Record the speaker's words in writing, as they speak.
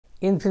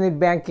Infinite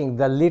Banking,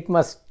 the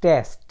Litmus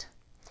test.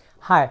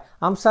 Hi,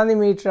 I'm Sunny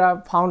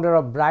Mitra, founder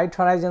of Bright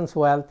Horizons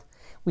Wealth.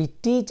 We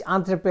teach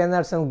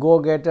entrepreneurs and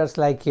go-getters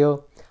like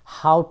you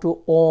how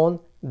to own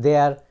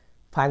their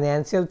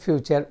financial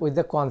future with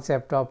the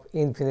concept of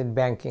infinite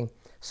banking.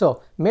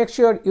 So make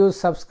sure you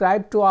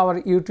subscribe to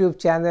our YouTube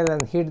channel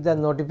and hit the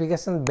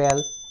notification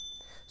bell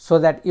so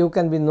that you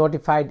can be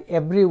notified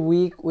every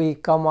week we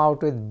come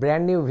out with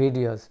brand new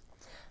videos.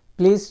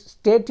 Please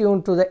stay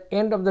tuned to the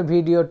end of the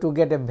video to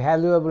get a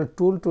valuable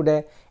tool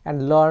today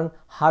and learn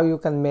how you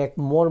can make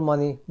more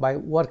money by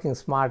working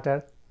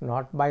smarter,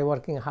 not by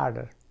working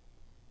harder.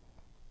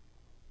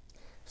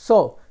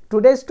 So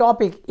today's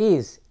topic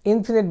is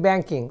infinite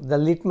banking, the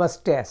litmus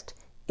test.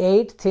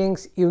 8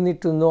 things you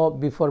need to know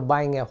before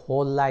buying a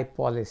whole life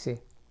policy.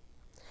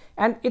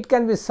 And it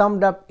can be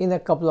summed up in a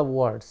couple of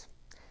words.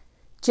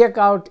 Check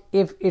out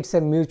if it's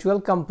a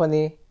mutual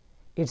company,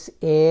 its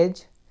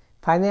age,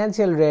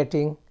 financial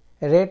rating,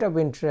 rate of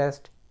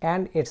interest,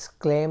 and its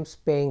claims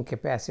paying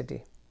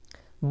capacity.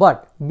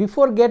 But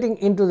before getting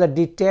into the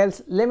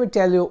details, let me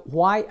tell you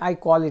why I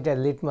call it a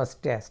litmus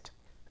test.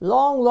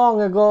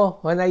 Long ago,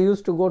 when I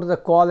used to go to the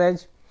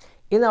college,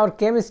 in our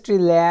chemistry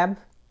lab,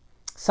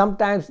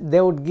 sometimes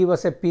they would give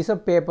us a piece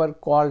of paper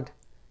called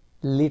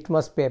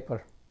litmus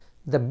paper.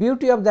 The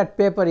beauty of that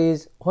paper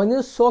is when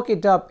you soak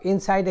it up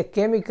inside a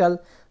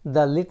chemical,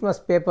 the litmus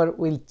paper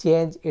will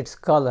change its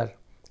color,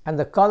 and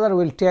the color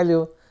will tell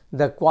you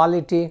the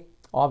quality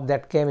of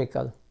that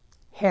chemical.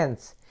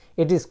 Hence,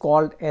 it is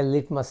called a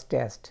litmus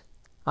test.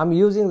 I'm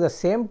using the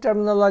same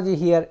terminology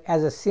here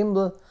as a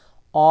symbol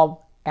of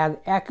an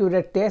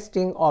accurate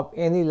testing of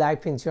any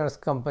life insurance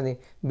company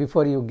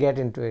before you get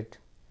into it.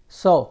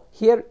 So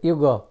here you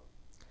go.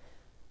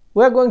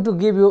 We're going to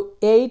give you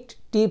 8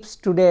 tips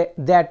today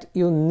that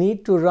you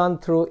need to run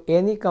through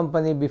any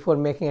company before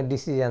making a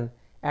decision.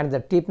 And the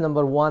tip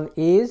number 1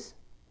 is: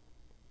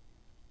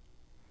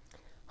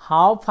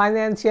 how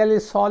financially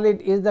solid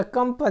is the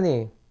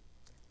company?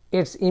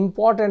 It's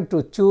important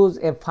to choose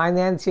a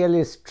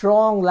financially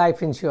strong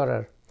life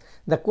insurer.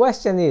 The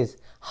question is,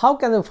 how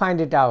can you find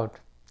it out?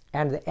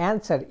 And the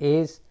answer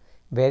is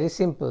very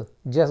simple.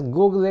 Just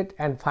Google it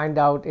and find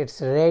out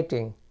its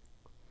rating.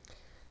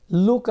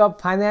 Look up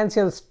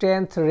financial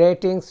strength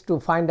ratings to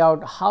find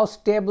out how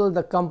stable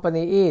the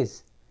company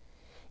is.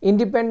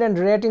 Independent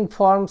rating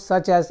firms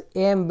such as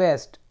AM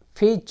Best,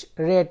 Fitch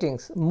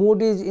Ratings,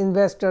 Moody's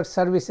Investor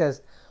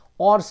Services,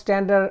 or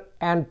Standard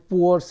 &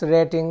 Poor's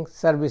Rating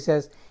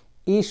Services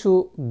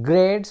issue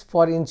grades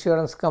for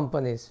insurance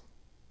companies.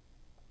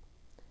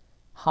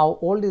 How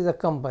old is the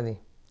company?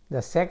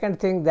 The second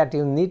thing that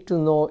you need to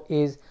know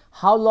is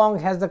how long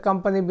has the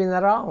company been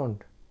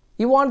around?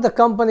 You want the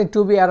company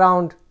to be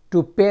around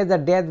to pay the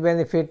death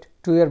benefit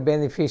to your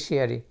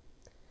beneficiary.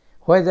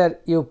 Whether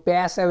you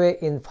pass away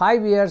in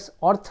 5 years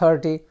or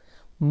 30,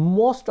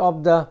 most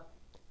of the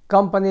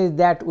companies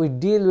that we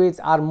deal with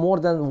are more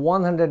than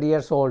 100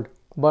 years old,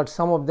 but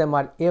some of them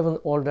are even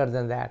older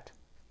than that.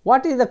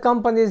 What is the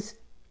company's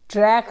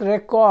track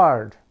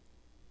record?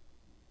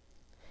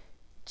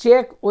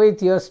 Check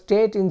with your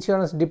state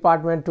insurance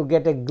department to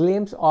get a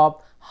glimpse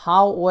of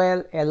how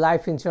well a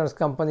life insurance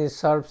company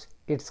serves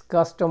its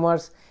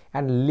customers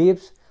and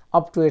lives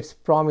up to its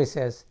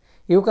promises.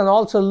 You can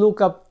also look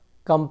up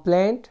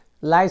complaint,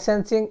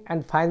 licensing,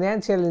 and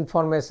financial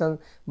information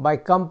by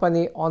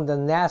company on the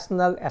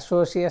National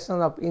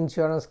Association of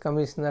Insurance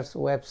Commissioners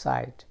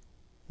website.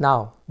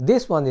 Now,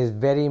 this one is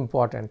very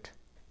important.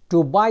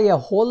 To buy a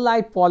whole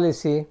life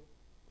policy,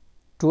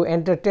 to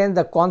entertain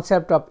the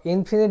concept of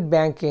infinite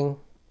banking,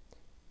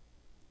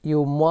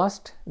 you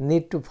must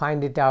need to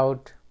find it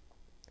out.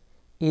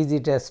 Is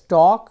it a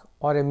stock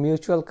or a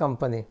mutual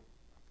company?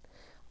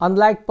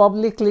 Unlike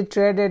publicly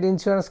traded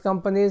insurance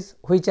companies,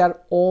 which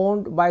are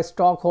owned by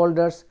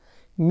stockholders,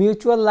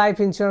 mutual life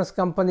insurance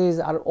companies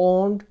are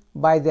owned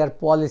by their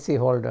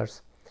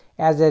policyholders.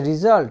 As a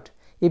result,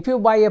 if you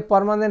buy a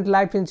permanent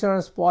life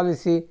insurance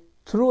policy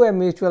through a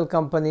mutual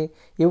company,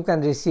 you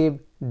can receive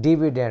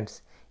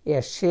dividends,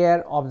 a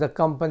share of the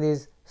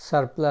company's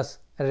surplus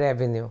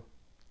revenue.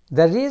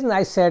 The reason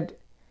I said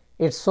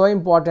it's so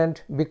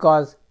important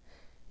because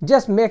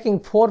just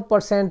making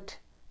 4%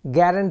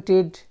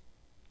 guaranteed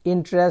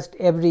interest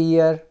every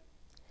year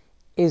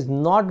is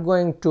not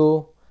going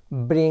to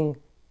bring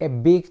a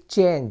big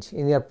change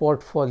in your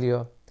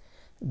portfolio.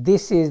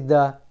 This is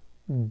the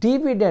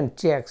dividend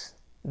checks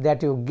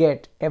that you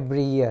get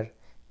every year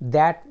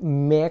that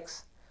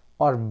makes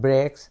or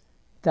breaks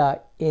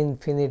the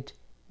infinite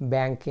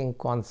banking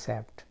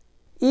concept.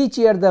 Each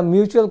year, the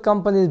mutual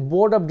company's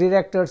board of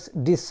directors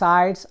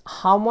decides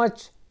how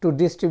much to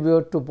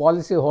distribute to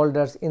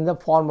policyholders in the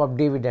form of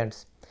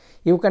dividends.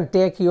 You can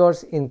take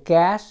yours in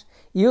cash,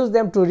 use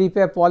them to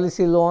repay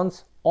policy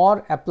loans,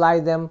 or apply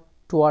them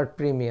toward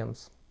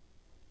premiums.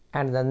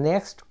 And the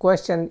next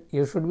question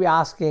you should be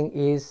asking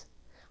is,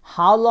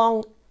 how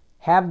long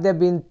have they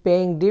been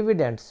paying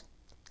dividends?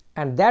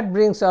 And that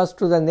brings us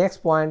to the next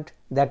point,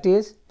 that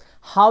is,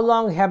 how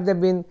long have they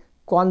been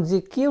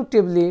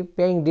consecutively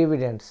paying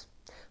dividends?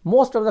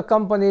 Most of the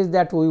companies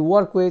that we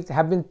work with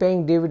have been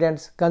paying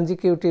dividends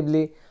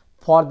consecutively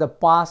for the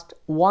past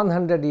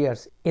 100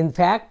 years. In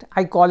fact,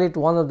 I call it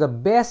one of the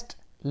best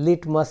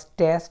litmus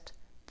tests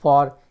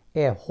for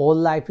a whole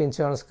life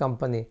insurance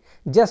company.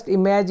 Just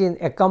imagine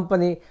a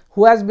company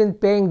who has been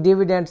paying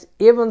dividends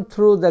even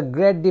through the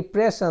Great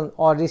Depression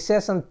or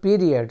recession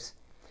periods.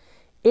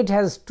 It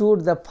has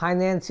stood the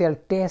financial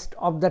test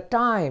of the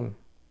time.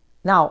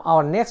 Now,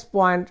 our next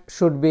point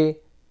should be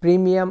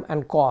premium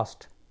and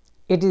cost.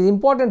 It is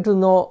important to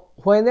know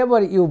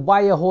whenever you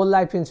buy a whole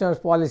life insurance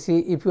policy,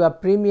 if you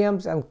have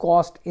premiums and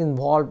cost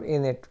involved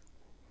in it.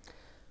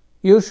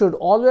 You should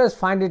always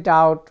find it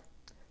out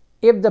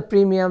if the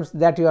premiums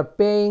that you are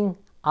paying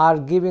are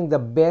giving the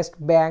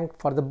best bang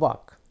for the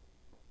buck.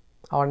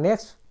 Our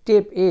next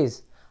tip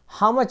is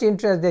how much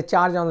interest they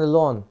charge on the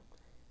loan.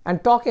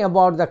 And talking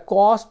about the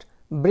cost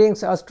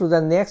brings us to the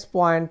next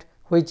point,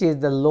 which is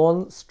the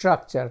loan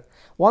structure.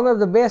 One of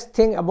the best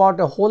things about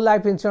a whole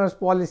life insurance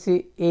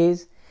policy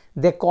is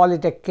they call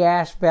it a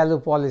cash value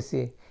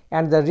policy.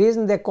 And the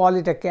reason they call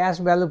it a cash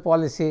value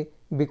policy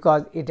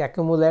because it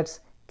accumulates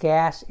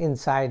cash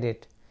inside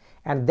it.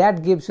 And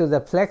that gives you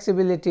the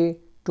flexibility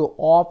to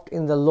opt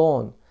in the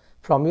loan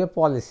from your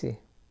policy.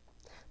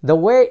 The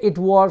way it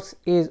works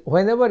is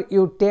whenever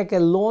you take a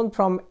loan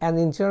from an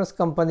insurance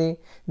company,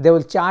 they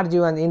will charge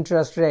you an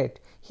interest rate.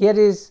 Here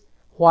is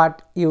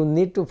what you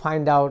need to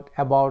find out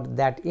about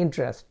that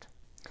interest.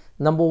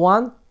 Number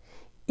one,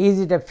 is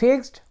it a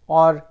fixed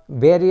or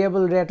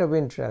variable rate of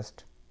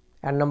interest?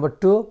 And number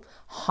two,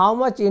 how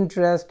much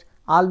interest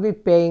I'll be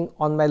paying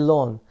on my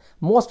loan?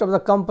 Most of the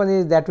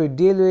companies that we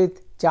deal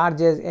with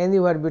charges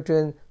anywhere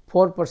between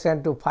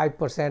 4% to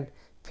 5%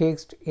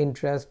 fixed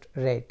interest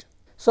rate.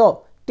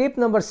 So, tip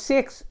number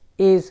 6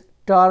 is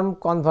term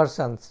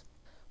conversions.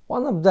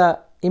 One of the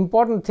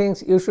important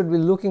things you should be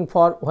looking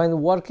for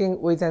when working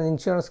with an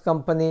insurance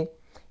company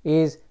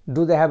is,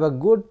 do they have a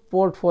good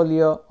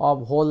portfolio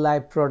of whole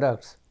life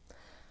products?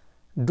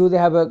 Do they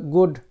have a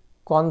good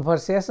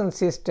conversation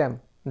system?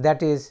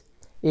 That is,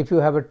 if you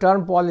have a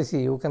term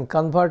policy, you can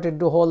convert it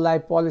to whole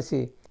life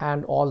policy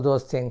and all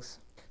those things.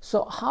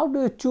 So how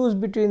do you choose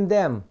between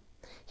them?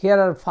 Here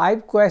are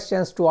 5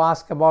 questions to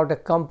ask about a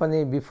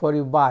company before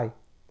you buy.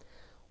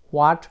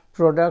 What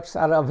products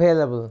are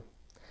available?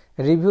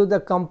 Review the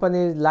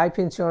company's life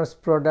insurance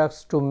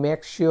products to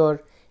make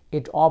sure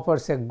it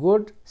offers a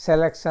good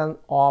selection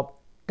of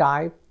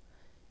type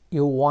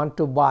you want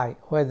to buy,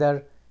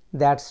 whether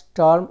that's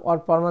term or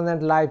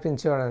permanent life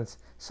insurance,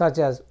 such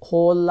as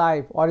whole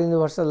life or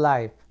universal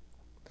life.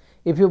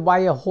 If you buy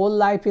a whole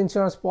life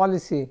insurance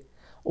policy,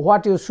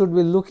 what you should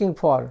be looking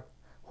for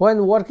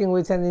when working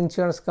with an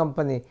insurance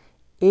company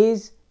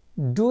is,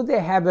 do they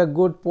have a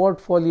good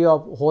portfolio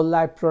of whole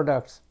life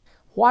products?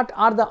 What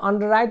are the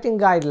underwriting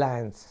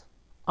guidelines?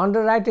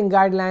 Underwriting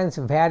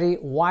guidelines vary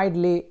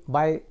widely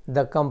by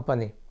the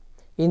company.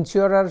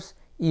 Insurers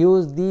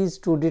use these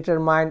to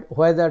determine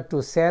whether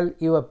to sell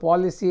you a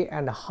policy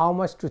and how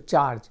much to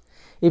charge.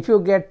 If you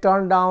get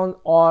turned down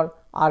or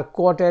are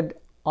quoted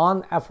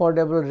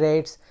unaffordable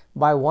rates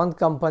by one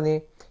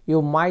company,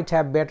 you might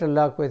have better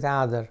luck with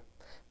another.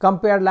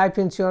 Compare life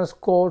insurance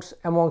quotes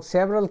among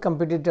several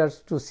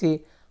competitors to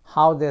see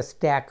how they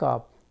stack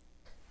up.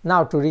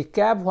 Now, to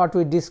recap what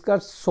we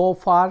discussed so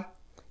far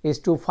is,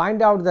 to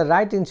find out the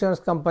right insurance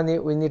company,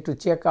 we need to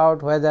check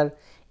out whether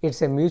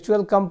it's a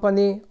mutual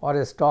company or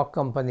a stock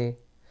company.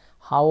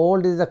 How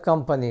old is the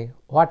company?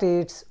 What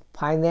is its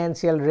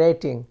financial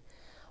rating?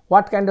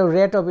 What kind of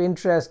rate of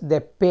interest they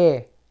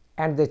pay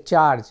and they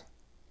charge,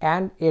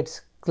 and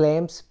its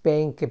claims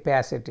paying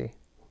capacity.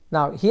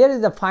 Now, here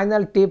is the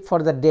final tip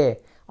for the day.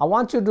 I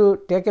want you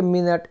to take a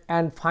minute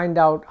and find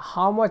out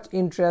how much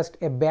interest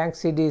a bank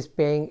CD is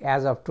paying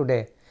as of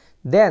today.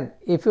 Then,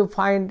 if you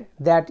find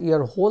that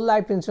your whole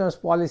life insurance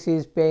policy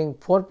is paying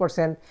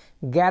 4%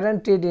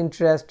 guaranteed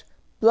interest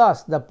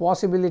plus the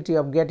possibility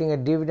of getting a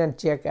dividend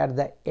check at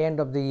the end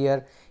of the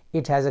year,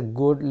 it has a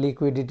good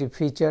liquidity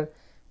feature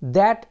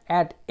that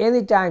at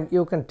any time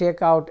you can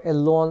take out a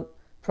loan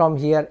from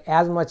here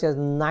as much as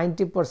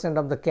 90%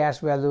 of the cash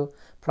value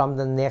from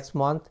the next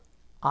month.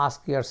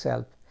 Ask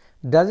yourself,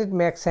 does it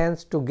make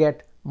sense to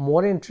get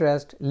more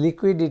interest,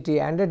 liquidity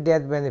and a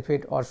death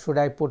benefit, or should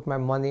I put my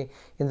money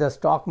in the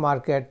stock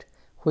market,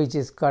 which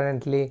is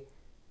currently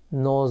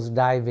nose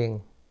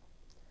diving?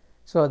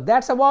 So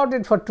that's about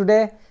it for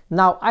today.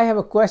 Now I have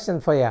a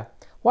question for you.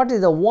 What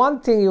is the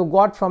one thing you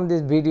got from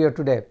this video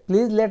today?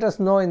 Please let us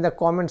know in the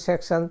comment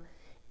section.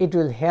 It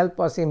will help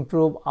us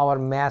improve our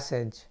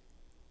message.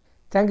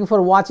 Thank you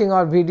for watching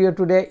our video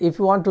today. If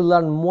you want to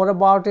learn more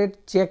about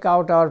it, check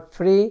out our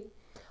free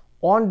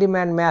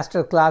on-demand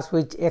masterclass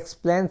which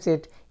explains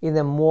it in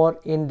a more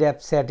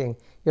in-depth setting.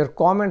 Your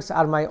comments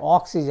are my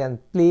oxygen.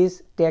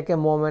 Please take a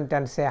moment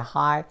and say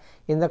hi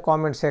in the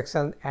comment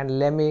section and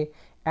let me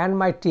and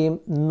my team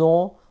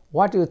know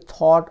what you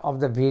thought of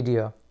the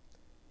video.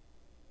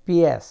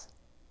 P.S.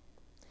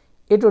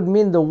 It would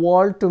mean the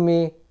world to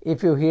me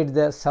if you hit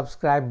the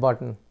subscribe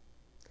button.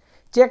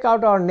 Check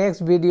out our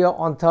next video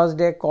on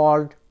Thursday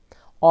called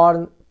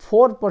On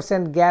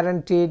 4%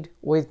 guaranteed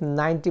with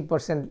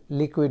 90%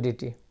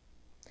 liquidity.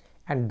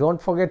 And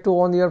don't forget to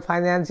own your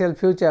financial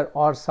future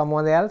or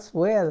someone else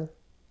will.